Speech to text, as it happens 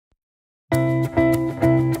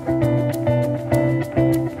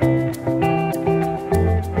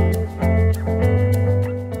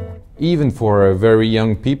even for very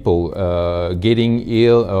young people, getting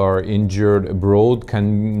ill or injured abroad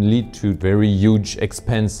can lead to very huge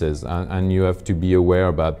expenses, and you have to be aware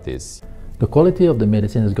about this. The quality of the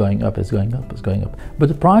medicine is going up, but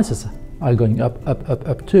the prices are going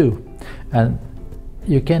up too. And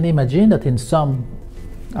you can imagine that in some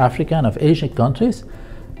African or Asian countries,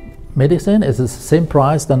 medicine is the same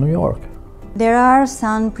price than New York. There are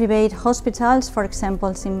some private hospitals, for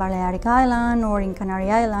example, in Balearic Island or in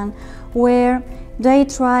Canary Island, where they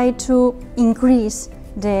try to increase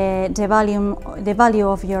the value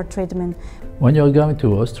of your treatment. When you're going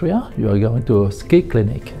to Austria, you are going to a ski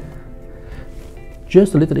clinic.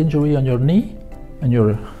 Just a little injury on your knee, and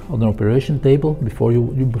you're on an operation table before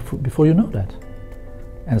you know that.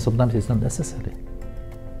 And sometimes it's not necessary.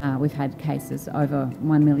 We've had cases over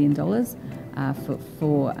 $1 million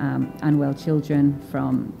for unwell children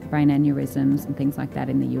from brain aneurysms and things like that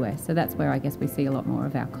in the US. So that's where I guess we see a lot more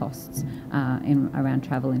of our costs around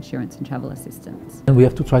travel insurance and travel assistance. And we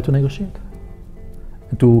have to try to negotiate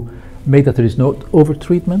and to make that there is no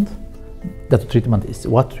over-treatment, that the treatment is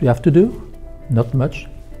what we have to do, not much,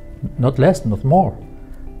 not less, not more,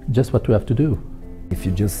 just what we have to do. If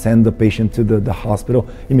you just send the patient to the hospital,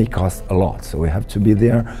 it may cost a lot. So we have to be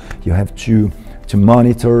there. You have to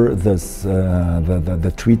monitor this,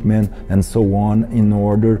 the treatment and so on in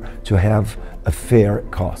order to have a fair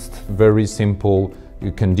cost. Very simple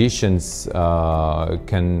conditions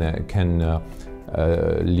can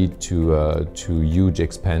lead to huge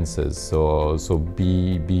expenses. So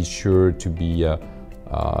be sure to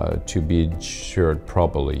be insured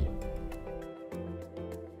properly.